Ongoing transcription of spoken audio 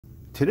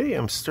Today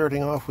I'm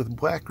starting off with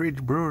Black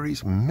Ridge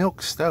Brewery's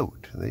Milk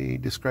Stout. They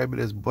describe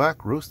it as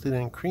black, roasted,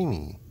 and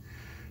creamy.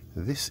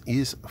 This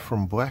is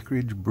from Black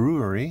Ridge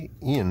Brewery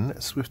in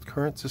Swift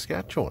Current,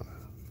 Saskatchewan.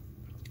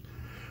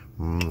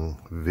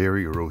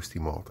 Very roasty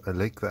malt. I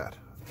like that.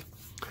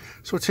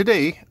 So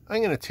today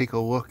I'm going to take a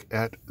look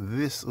at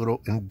this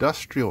little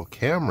industrial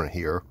camera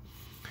here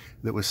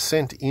that was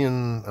sent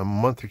in a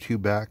month or two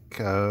back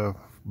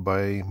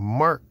by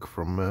Mark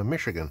from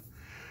Michigan.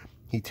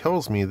 He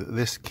tells me that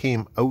this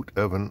came out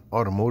of an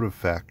automotive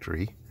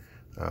factory,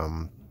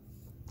 and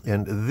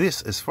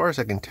this, as far as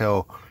I can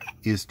tell,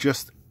 is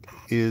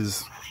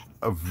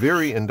a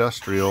very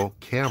industrial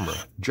camera.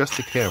 Just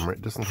a camera.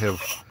 It doesn't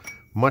have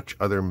much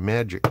other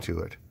magic to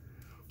it.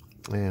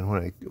 And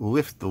when I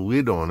lift the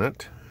lid on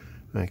it,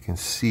 I can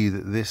see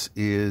that this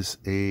is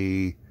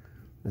a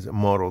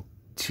model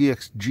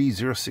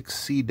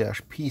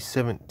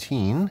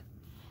TXG06C-P17.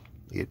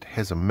 It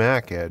has a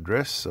MAC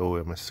address, so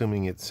I'm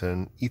assuming it's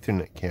an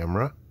Ethernet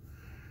camera.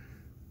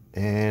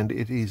 And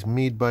it is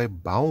made by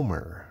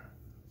Baumer.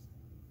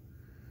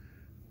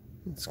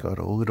 It's got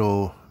a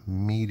little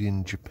made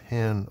in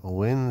Japan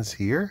lens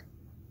here.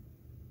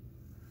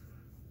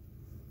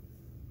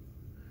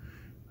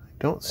 I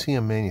don't see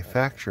a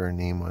manufacturer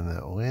name on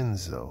that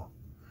lens though.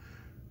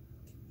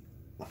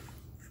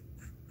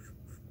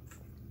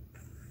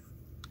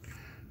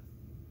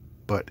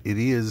 But it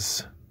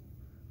is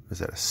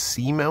that a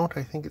C-mount,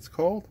 I think it's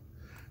called?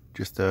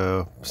 Just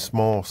a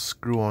small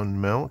screw-on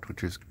mount,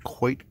 which is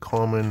quite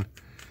common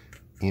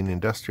in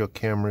industrial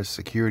cameras,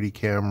 security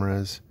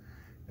cameras,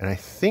 and I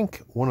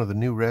think one of the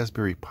new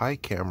Raspberry Pi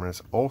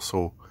cameras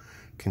also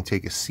can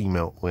take a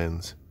C-mount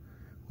lens,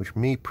 which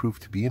may prove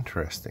to be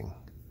interesting.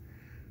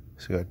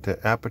 So you got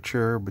the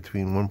aperture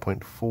between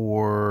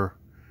 1.4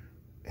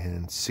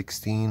 and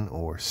 16,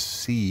 or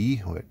C,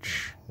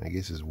 which I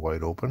guess is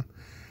wide open.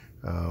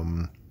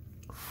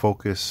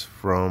 Focus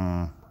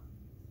from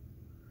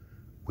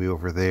way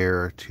over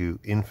there to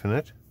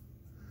infinite.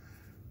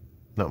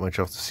 Not much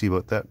else to see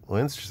about that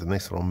lens, just a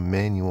nice little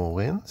manual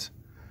lens.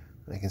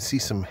 I can see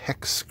some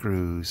hex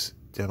screws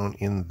down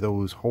in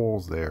those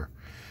holes there,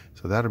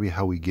 so that'll be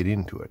how we get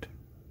into it.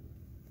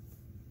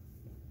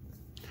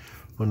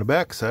 On the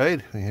back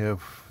side, we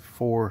have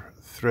 4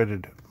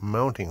 threaded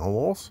mounting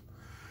holes.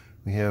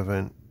 We have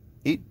an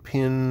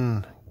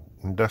 8-pin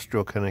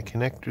industrial kind of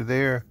connector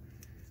there.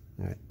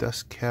 A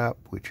dust cap,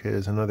 which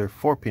has another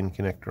 4-pin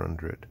connector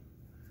under it.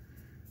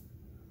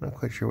 Not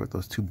quite sure what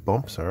those 2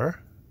 bumps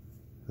are.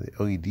 The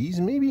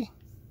LEDs, maybe?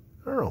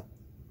 I don't know.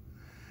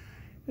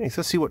 Anyways,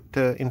 let's see what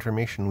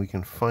information we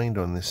can find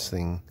on this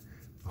thing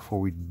before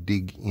we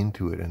dig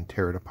into it and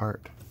tear it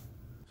apart.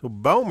 So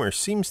Baumer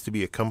seems to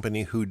be a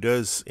company who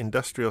does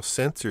industrial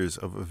sensors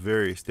of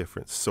various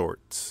different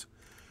sorts,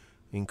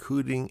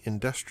 including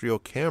industrial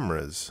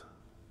cameras.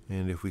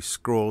 And if we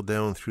scroll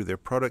down through their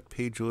product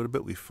page a little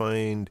bit, we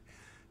find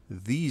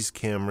these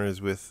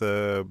cameras with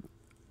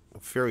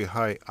very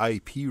high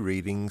IP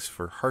ratings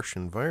for harsh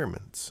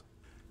environments.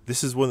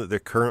 This is one that they're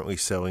currently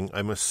selling.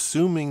 I'm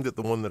assuming that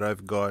the one that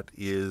I've got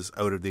is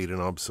out of date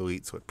and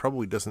obsolete, so it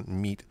probably doesn't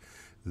meet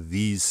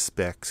these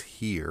specs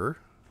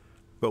here.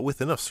 But with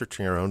enough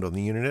searching around on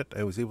the internet,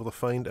 I was able to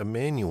find a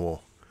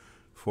manual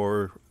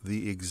for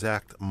the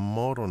exact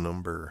model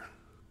number,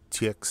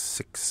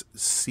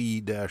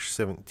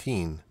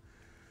 TX6C-17.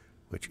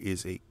 Which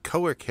is a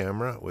color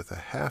camera with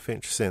a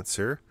 1/2-inch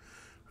sensor,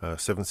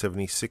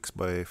 776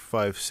 by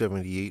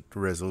 578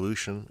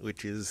 resolution,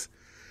 which is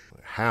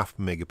 0.5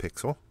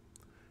 megapixel.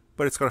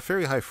 But it's got a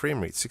very high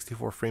frame rate,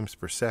 64 frames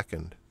per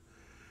second,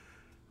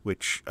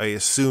 which I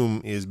assume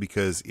is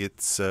because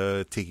it's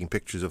taking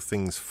pictures of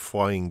things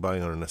flying by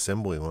on an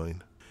assembly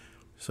line.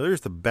 So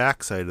there's the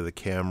back side of the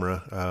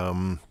camera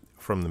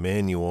from the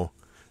manual.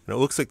 And it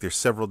looks like there's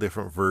several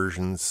different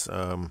versions.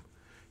 You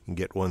can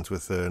get ones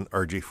with an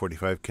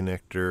RJ45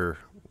 connector,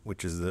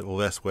 which is the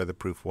less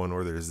weatherproof one,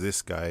 or there's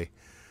this guy,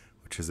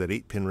 which is that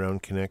 8-pin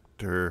round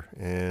connector,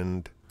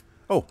 and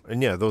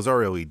yeah, those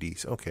are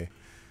LEDs. Okay,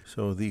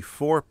 so the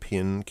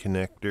 4-pin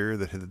connector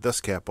that had the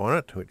dust cap on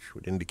it, which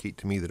would indicate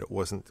to me that it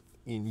wasn't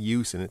in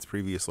use in its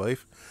previous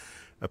life,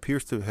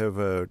 appears to have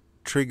a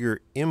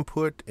trigger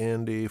input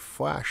and a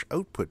flash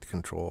output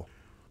control.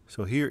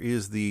 So here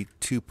is the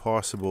 2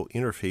 possible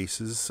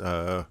interfaces,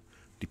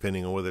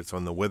 depending on whether it's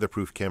on the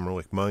weatherproof camera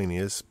like mine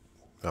is,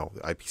 the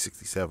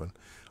IP67,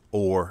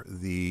 or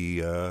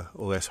the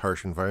less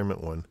harsh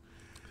environment one.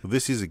 So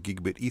this is a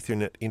gigabit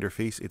Ethernet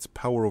interface. It's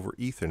power over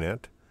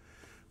Ethernet,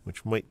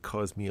 which might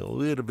cause me a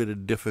little bit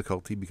of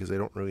difficulty because I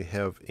don't really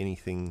have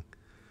anything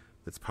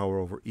that's power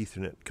over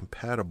Ethernet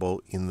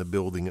compatible in the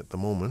building at the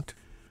moment.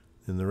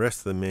 And the rest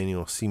of the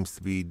manual seems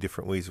to be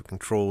different ways of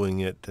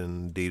controlling it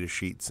and data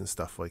sheets and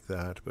stuff like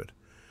that, but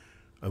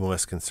I'm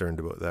less concerned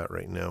about that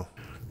right now.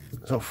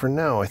 So for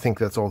now, I think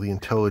that's all the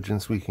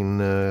intelligence we can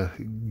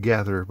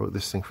gather about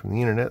this thing from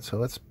the internet. So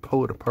let's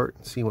pull it apart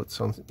and see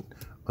what's on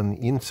the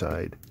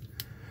inside.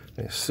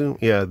 I assume,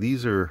 yeah,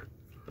 these are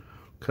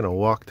kind of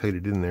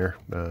Loctited in there.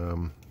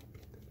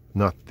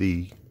 Not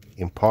the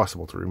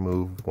impossible to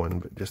remove one,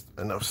 but just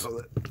enough so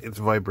that it's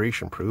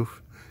vibration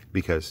proof,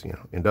 because, you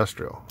know,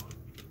 industrial.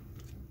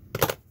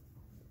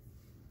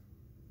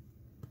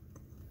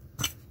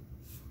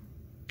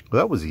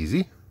 Well, that was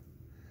easy.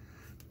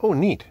 Oh,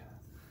 neat.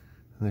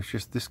 And there's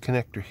just this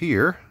connector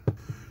here,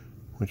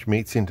 which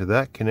mates into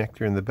that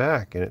connector in the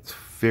back, and it's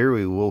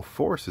fairly low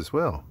force as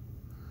well.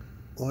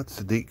 What's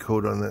the date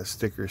code on that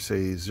sticker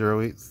say?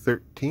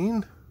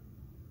 0813?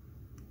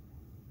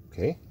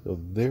 Okay, so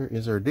there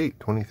is our date,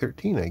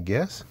 2013, I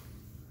guess.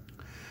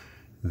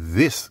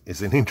 This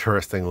is an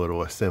interesting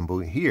little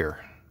assembly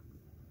here.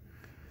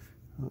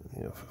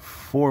 You have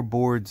 4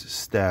 boards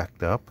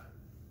stacked up.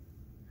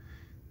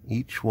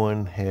 Each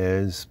one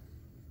has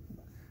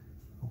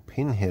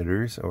pin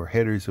headers, or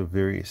headers of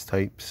various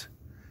types,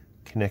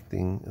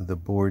 connecting the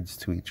boards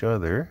to each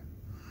other.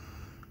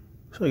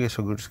 So I guess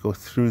I'll just go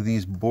through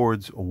these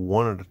boards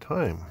one at a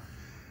time.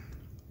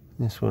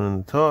 This one on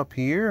the top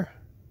here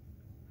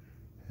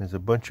has a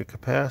bunch of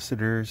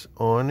capacitors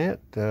on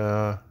it,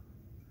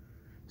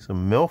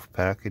 some MELF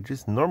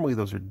packages. Normally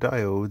those are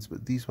diodes,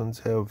 but these ones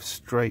have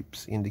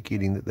stripes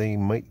indicating that they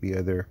might be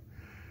either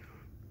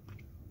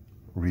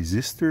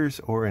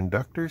resistors or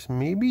inductors,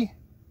 maybe?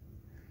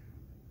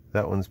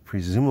 That one's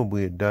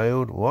presumably a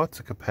diode. Lots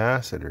of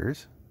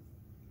capacitors.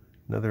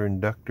 Another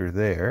inductor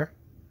there.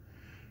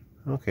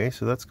 Okay,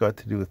 so that's got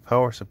to do with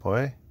power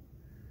supply.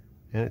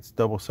 And it's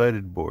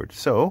double-sided board.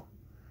 So,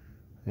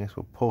 I guess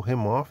we'll pull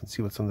him off and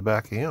see what's on the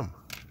back of him.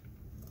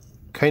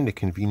 Kind of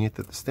convenient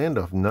that the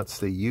standoff nuts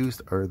they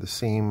used are the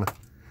same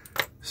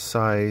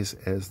size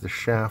as the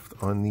shaft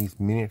on these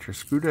miniature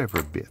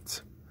screwdriver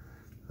bits.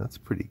 That's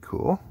pretty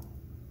cool.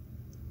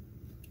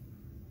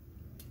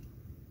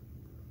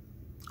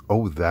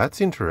 Oh,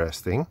 that's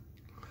interesting.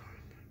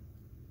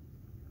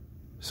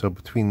 So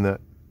between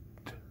that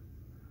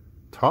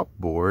top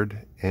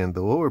board and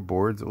the lower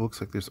boards, it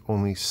looks like there's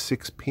only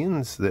 6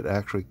 pins that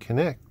actually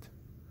connect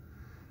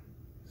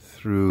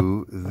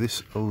through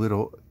this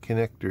little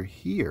connector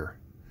here.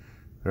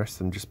 The rest of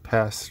them just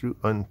pass through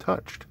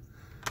untouched,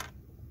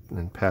 and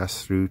then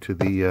pass through to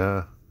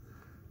the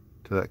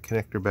to that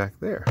connector back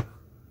there.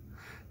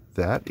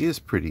 That is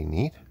pretty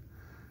neat.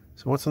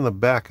 So what's on the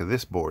back of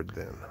this board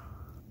then?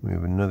 We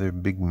have another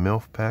big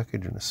MELF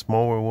package and a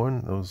smaller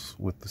one. Those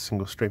with the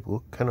single stripe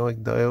look kind of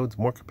like diodes.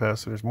 More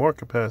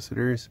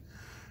capacitors.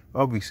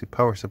 Obviously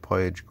power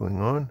supply edge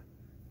going on.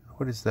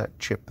 What is that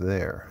chip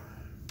there?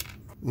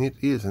 It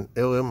is an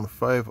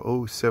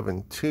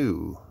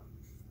LM5072.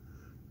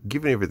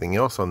 Given everything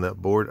else on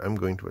that board, I'm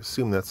going to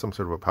assume that's some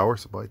sort of a power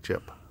supply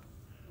chip.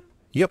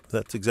 Yep,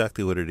 that's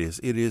exactly what it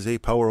is. It is a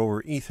power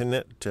over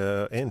Ethernet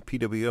and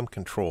PWM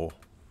control.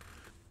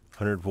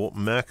 100 volt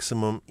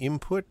maximum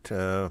input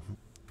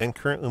and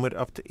current limit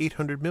up to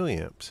 800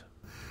 milliamps.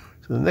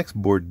 So the next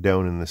board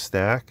down in the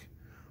stack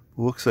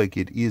looks like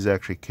it is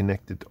actually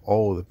connected to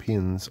all of the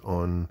pins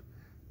on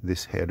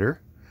this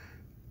header.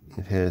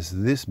 It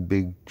has this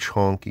big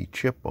chonky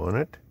chip on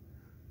it,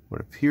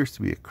 what appears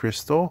to be a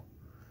crystal,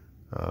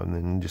 and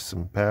then just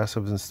some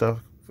passives and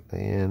stuff,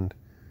 and a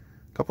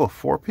couple of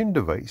 4-pin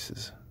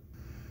devices.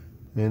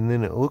 And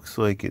then it looks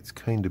like it's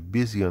kind of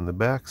busy on the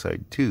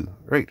backside too.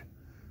 Right,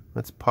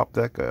 let's pop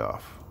that guy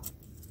off,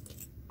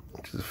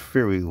 which is a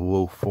fairly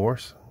low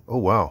force. Oh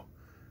wow,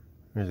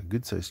 there's a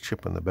good sized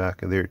chip on the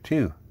back of there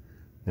too,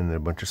 and then a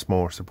bunch of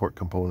smaller support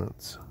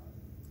components.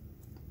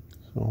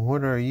 So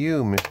what are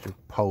you, Mr.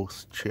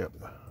 Pulse Chip?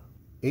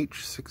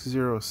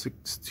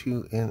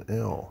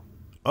 H6062NL.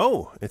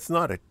 Oh, it's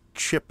not a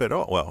chip at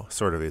all. Well,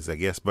 sort of is, I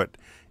guess, but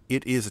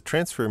it is a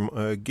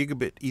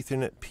gigabit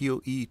Ethernet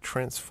PoE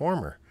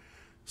transformer.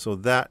 So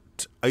that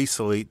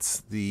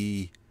isolates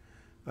the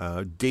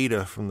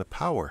data from the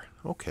power.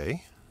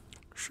 Okay.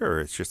 Sure,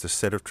 it's just a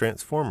set of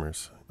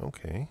transformers.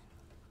 Okay.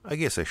 I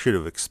guess I should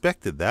have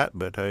expected that,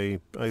 but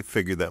I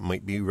figured that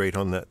might be right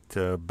on that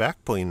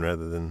backplane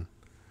rather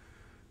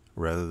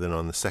than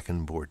on the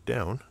second board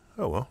down.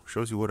 Oh well,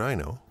 shows you what I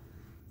know.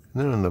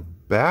 And then on the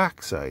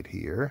back side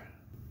here,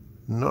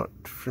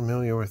 not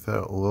familiar with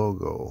that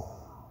logo.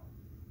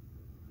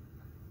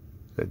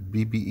 That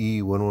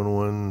BBE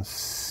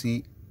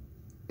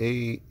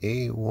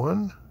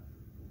 111CAA1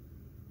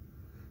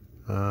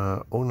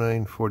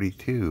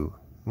 0942.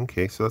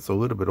 Okay, so that's a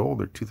little bit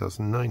older,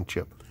 2009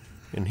 chip.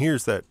 And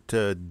here's that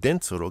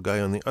dense little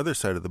guy on the other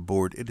side of the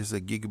board. It is a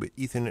gigabit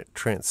Ethernet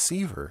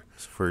transceiver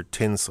for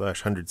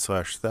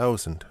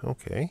 10/100/1000.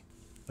 Okay.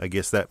 I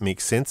guess that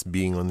makes sense,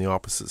 being on the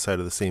opposite side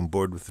of the same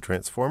board with the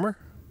transformer.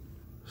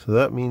 So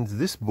that means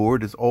this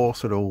board is all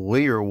sort of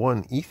layer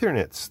 1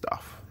 Ethernet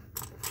stuff.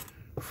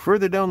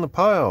 Further down the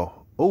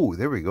pile. Oh,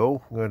 there we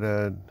go. Got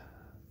a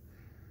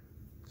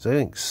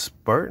Xilinx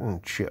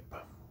Spartan chip.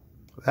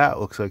 That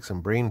looks like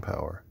some brain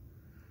power.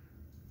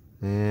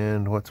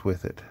 And what's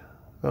with it?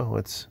 Oh,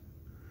 let's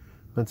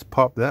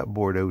pop that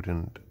board out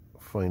and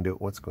find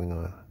out what's going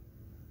on.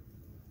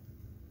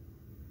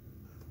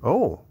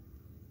 Oh,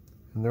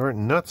 and there aren't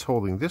nuts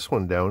holding this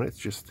one down. It's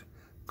just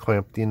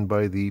clamped in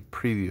by the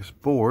previous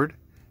board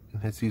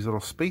and has these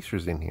little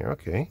spacers in here.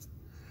 Okay,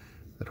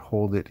 that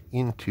hold it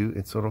into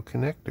its little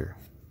connector.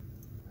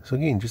 So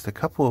again, just a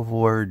couple of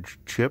large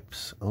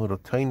chips, a little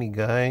tiny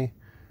guy,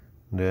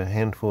 and a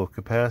handful of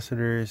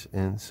capacitors,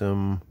 and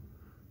some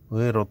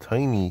little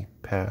tiny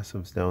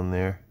passives down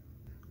there.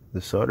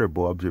 The solder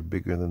blobs are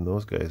bigger than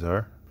those guys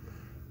are.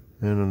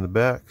 And on the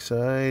back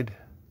side,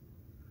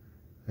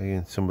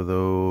 again, some of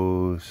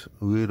those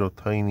little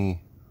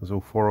tiny, was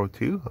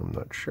 0402? I'm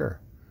not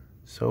sure.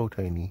 So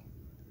tiny.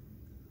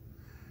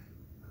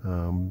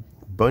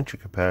 Bunch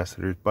of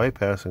capacitors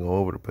bypassing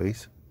all over the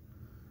place.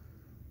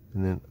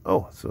 And then,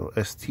 oh, so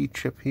ST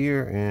chip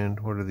here, and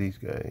what are these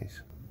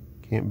guys?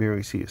 Can't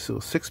barely see it. So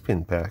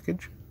 6-pin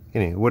package.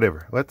 Anyway,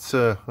 whatever. Let's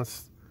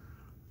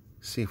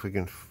see if we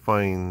can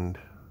find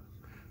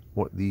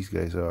what these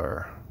guys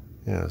are.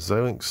 Yeah,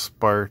 Xilinx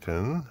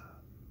Spartan.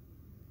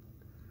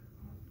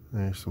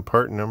 There's some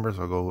part numbers.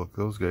 I'll go look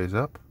those guys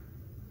up.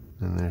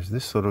 And there's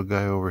this little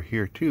guy over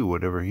here too,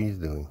 whatever he's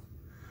doing.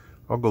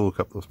 I'll go look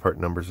up those part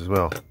numbers as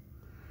well.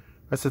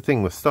 That's the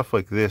thing with stuff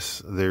like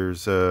this.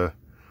 There's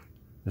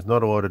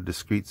not a lot of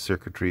discrete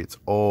circuitry. It's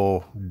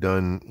all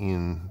done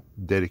in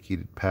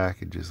dedicated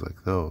packages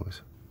like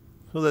those.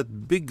 So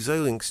that big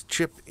Xilinx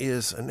chip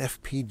is an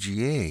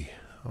FPGA.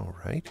 All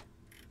right.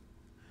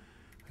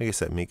 I guess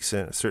that makes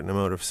a certain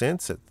amount of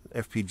sense. That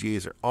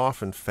FPGAs are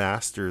often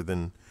faster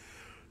than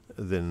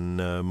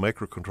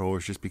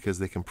microcontrollers, just because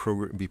they can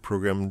be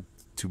programmed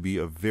to be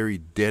a very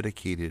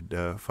dedicated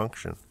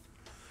function.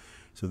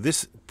 So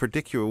this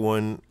particular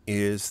one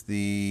is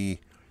the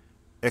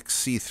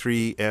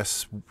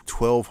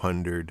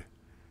XC3S1200,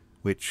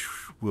 which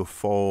will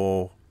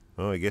fall,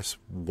 I guess,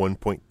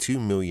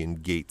 1.2 million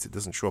gates. It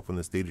doesn't show up on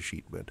this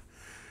datasheet, but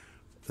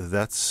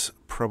that's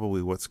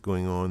probably what's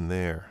going on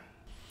there.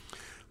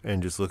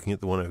 And just looking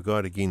at the one I've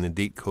got, again, the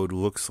date code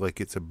looks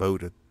like it's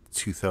about a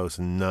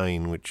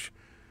 2009, which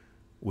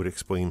would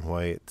explain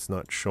why it's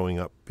not showing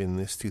up in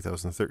this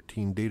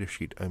 2013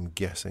 datasheet, I'm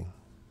guessing.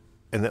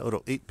 And that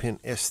little 8-pin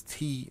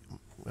ST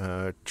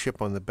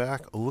chip on the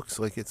back looks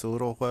like it's a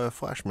little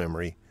flash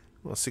memory.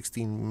 Well,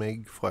 16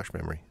 meg flash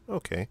memory.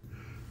 Okay.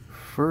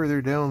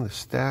 Further down the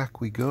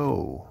stack we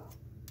go.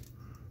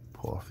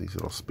 Pull off these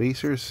little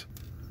spacers.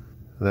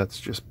 That's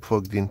just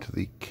plugged into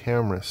the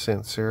camera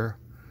sensor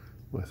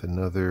with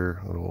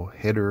another little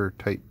header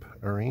type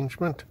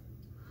arrangement.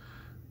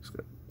 Just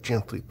gotta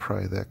gently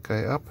pry that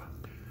guy up.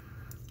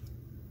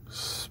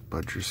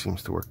 Spudger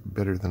seems to work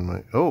better than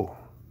my... Oh,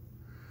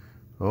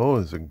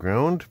 there's a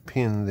ground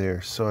pin there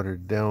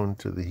soldered down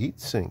to the heat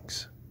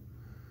sinks.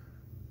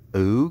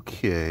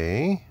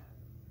 Okay.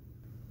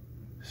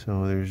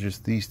 So there's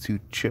just these two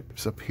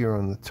chips up here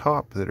on the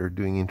top that are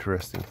doing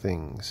interesting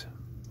things.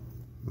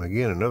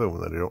 Again, another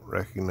one that I don't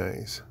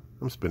recognize.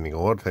 I'm spending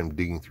a lot of time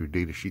digging through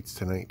data sheets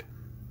tonight.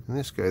 And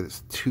this guy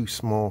that's too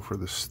small for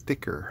the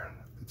sticker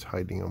that's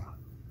hiding them.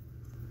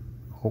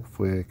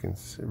 Hopefully I can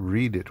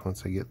read it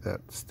once I get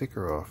that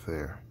sticker off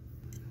there.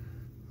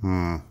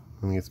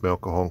 Let me get some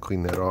alcohol and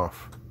clean that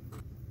off.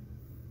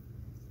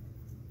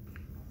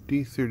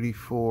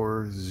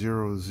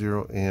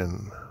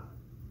 D3400N.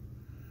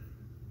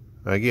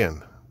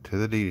 Again, to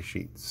the data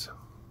sheets.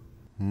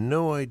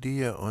 No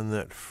idea on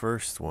that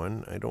first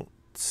one. I don't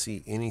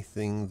see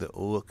anything that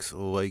looks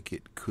like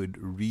it could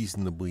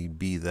reasonably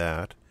be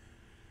that.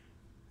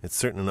 It's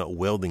certainly not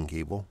welding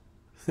cable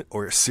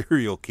or a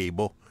serial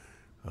cable.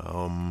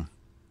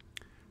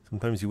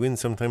 Sometimes you win,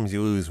 sometimes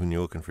you lose when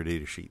you're looking for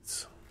data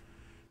sheets.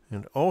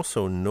 And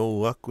also no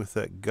luck with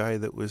that guy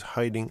that was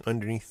hiding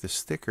underneath the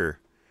sticker.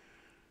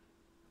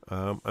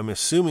 I'm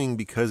assuming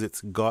because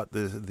it's got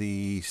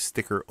the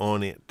sticker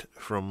on it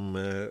from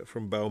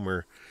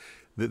Baumer,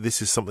 that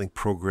this is something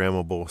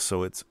programmable,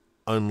 so it's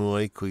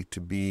unlikely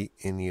to be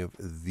any of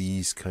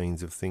these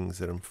kinds of things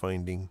that I'm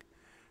finding.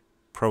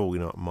 Probably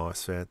not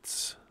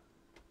MOSFETs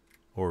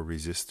or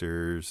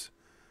resistors.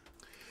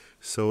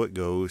 So it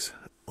goes.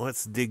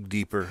 Let's dig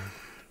deeper.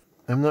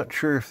 I'm not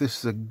sure if this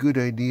is a good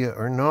idea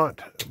or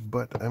not,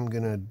 but I'm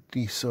going to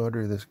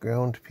desolder this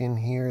ground pin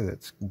here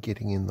that's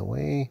getting in the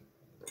way.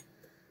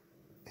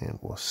 And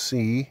we'll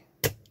see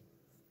if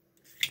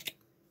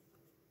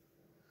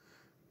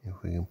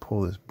we can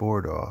pull this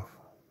board off.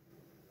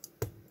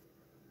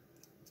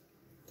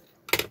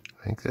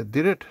 I think that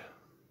did it.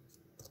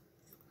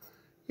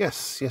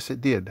 Yes,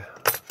 it did.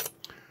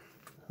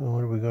 So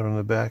what do we got on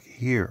the back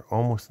here?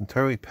 Almost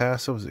entirely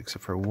passives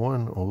except for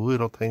one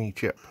little tiny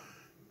chip.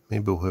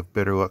 Maybe we'll have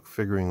better luck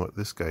figuring what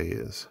this guy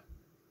is.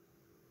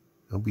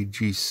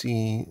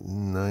 LBGC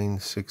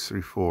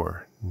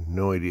 9634.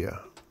 No idea.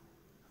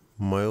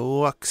 My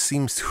luck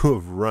seems to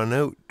have run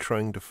out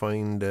trying to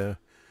find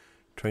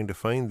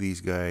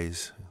these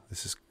guys.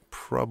 This is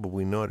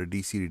probably not a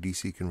DC to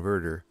DC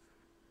converter.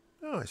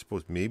 Oh, I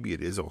suppose maybe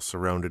it is all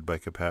surrounded by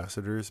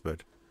capacitors,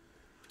 but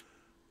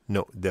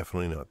no,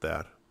 definitely not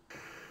that.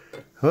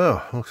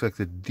 Well, looks like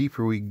the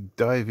deeper we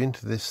dive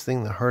into this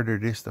thing, the harder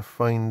it is to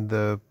find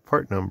the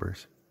part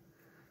numbers.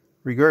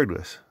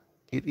 Regardless,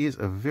 it is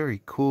a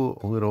very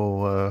cool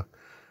little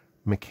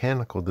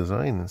mechanical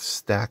design and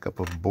stack up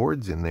of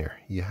boards in there.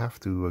 You have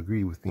to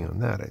agree with me on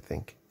that, I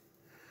think.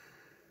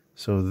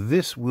 So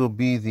this will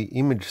be the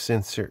image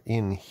sensor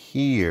in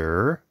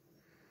here.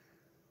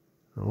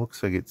 It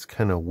looks like it's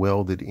kind of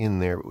welded in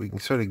there, but we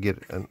can sort of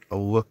get a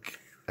look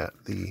at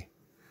the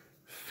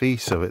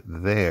face of it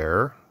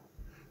there.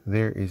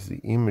 There is the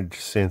image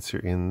sensor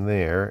in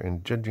there,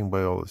 and judging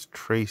by all its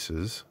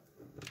traces,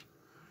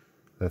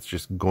 that's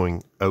just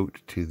going out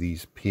to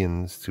these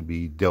pins to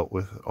be dealt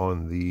with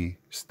on the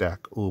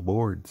stack of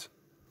boards.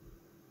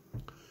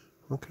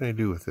 What can I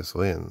do with this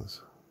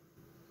lens?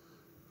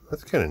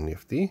 That's kind of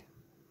nifty.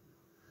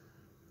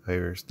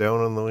 Iris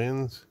down on the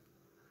lens.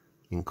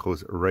 You can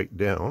close it right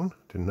down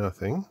to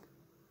nothing.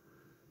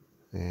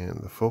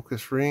 And the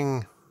focus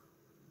ring.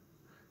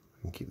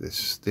 I can keep this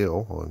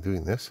still while I'm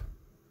doing this.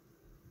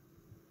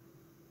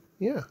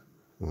 Yeah,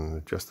 and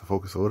adjust the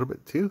focus a little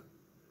bit too.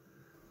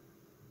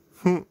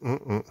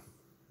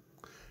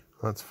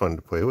 That's fun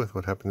to play with.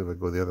 What happens if I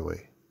go the other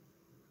way?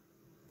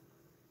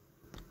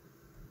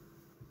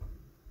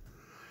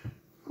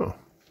 Oh,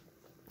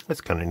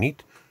 that's kind of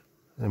neat.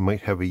 I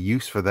might have a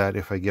use for that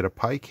if I get a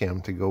Pi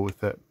Cam to go with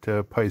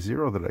that Pi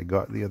Zero that I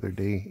got the other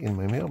day in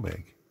my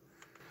mailbag.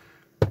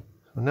 So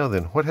now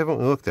then, what haven't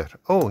we looked at?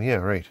 Oh, yeah,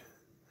 right.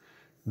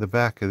 The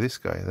back of this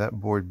guy, that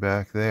board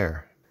back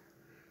there.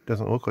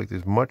 Doesn't look like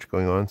there's much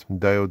going on, some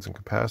diodes and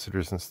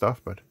capacitors and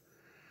stuff, but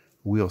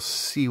we'll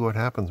see what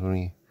happens when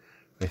we...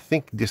 I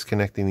think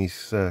disconnecting these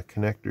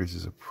connectors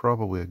is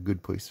probably a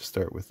good place to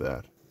start with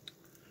that.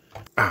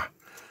 Ah,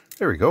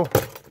 there we go.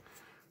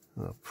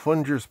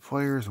 Plungers,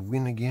 pliers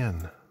win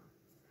again.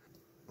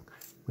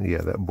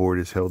 Yeah, that board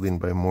is held in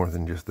by more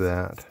than just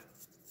that.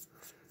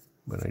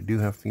 But I do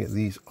have to get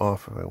these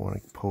off if I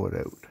want to pull it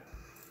out.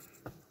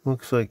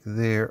 Looks like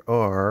there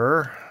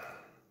are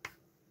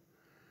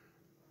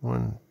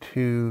 1,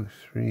 2,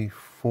 3,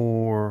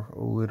 4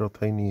 little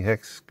tiny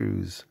hex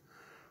screws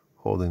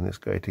holding this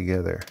guy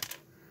together.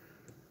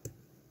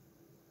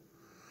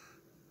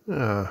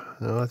 No,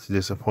 that's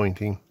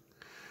disappointing.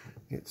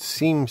 It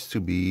seems to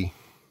be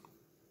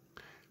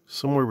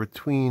somewhere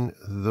between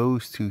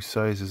those two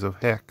sizes of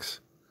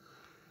hex,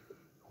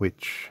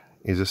 which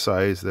is a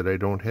size that I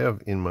don't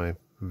have in my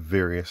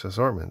various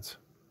assortments.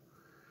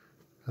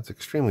 That's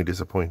extremely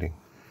disappointing.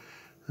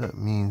 That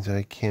means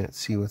I can't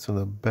see what's on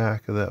the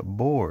back of that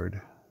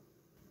board.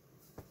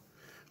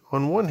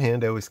 On one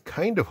hand, I was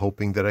kind of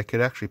hoping that I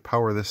could actually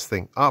power this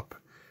thing up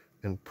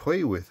and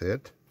play with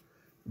it,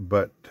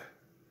 but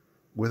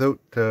without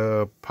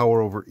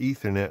power over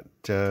Ethernet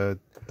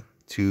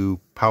to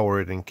power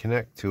it and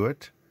connect to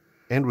it,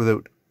 and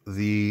without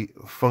the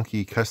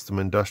funky custom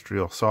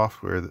industrial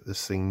software that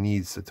this thing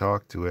needs to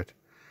talk to it,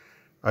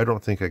 I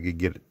don't think I could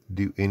get it to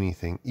do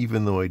anything,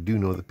 even though I do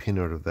know the pin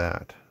out of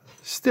that.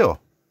 Still,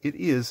 it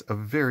is a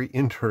very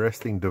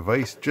interesting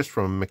device just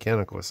from a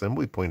mechanical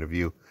assembly point of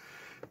view.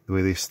 The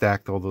way they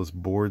stacked all those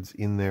boards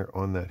in there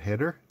on that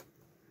header.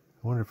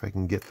 I wonder if I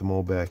can get them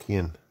all back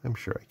in. I'm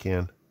sure I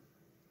can.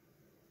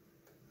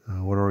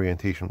 What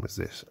orientation was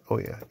this? Oh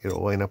yeah,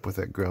 it'll line up with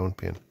that ground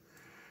pin.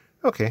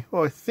 Okay,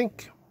 well I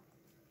think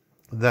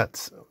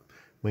that's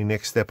my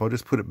next step. I'll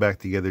just put it back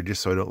together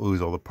just so I don't lose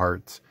all the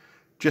parts,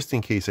 just in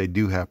case I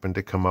do happen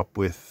to come up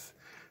with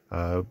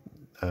a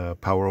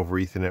power over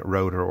Ethernet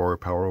router or a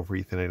power over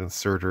Ethernet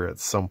inserter at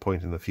some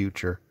point in the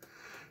future.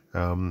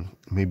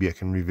 Maybe I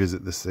can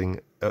revisit this thing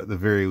at the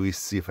very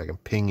least, see if I can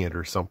ping it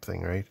or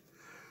something, right?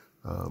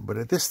 But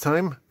at this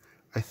time,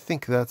 I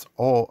think that's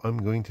all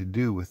I'm going to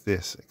do with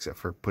this, except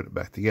for put it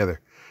back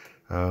together.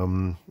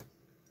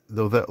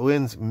 Though that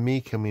lens may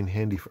come in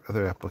handy for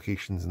other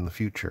applications in the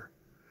future.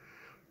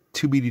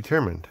 To be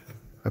determined.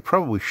 I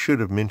probably should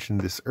have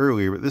mentioned this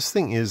earlier, but this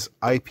thing is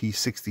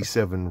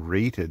IP67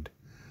 rated,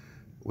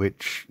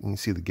 which you can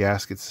see the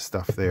gaskets and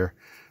stuff there,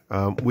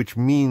 which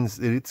means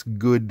that it's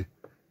good.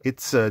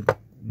 It's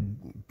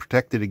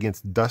protected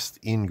against dust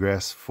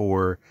ingress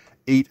for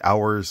 8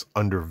 hours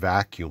under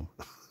vacuum,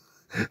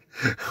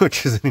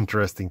 which is an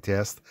interesting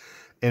test.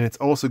 And it's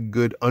also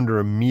good under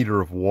a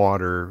meter of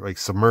water, like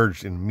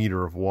submerged in a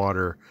meter of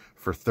water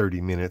for 30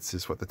 minutes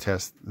is what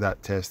that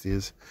test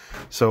is.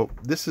 So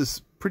this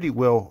is pretty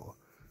well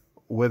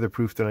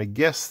weatherproofed, and I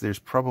guess there's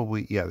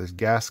probably, yeah, there's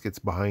gaskets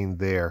behind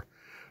there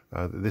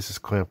that this is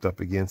clamped up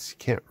against. You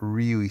can't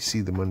really see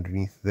them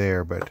underneath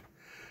there, but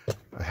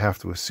I have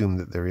to assume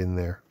that they're in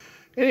there.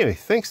 Anyway,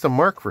 thanks to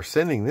Mark for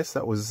sending this.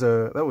 That was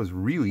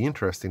really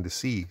interesting to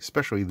see,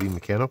 especially the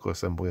mechanical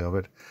assembly of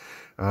it.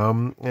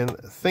 And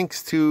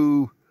thanks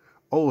to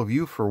all of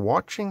you for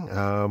watching.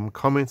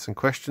 Comments and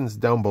questions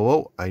down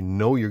below. I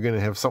know you're going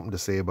to have something to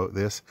say about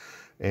this,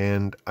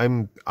 and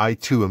I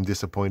too am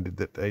disappointed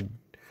that I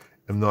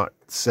am not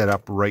set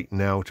up right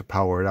now to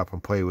power it up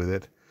and play with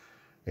it.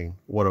 And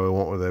what do I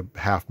want with a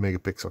 0.5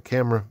 megapixel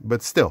camera?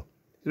 But still,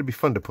 it'll be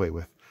fun to play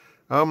with.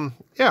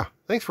 Yeah,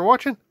 thanks for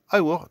watching.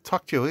 I will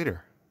talk to you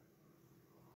later.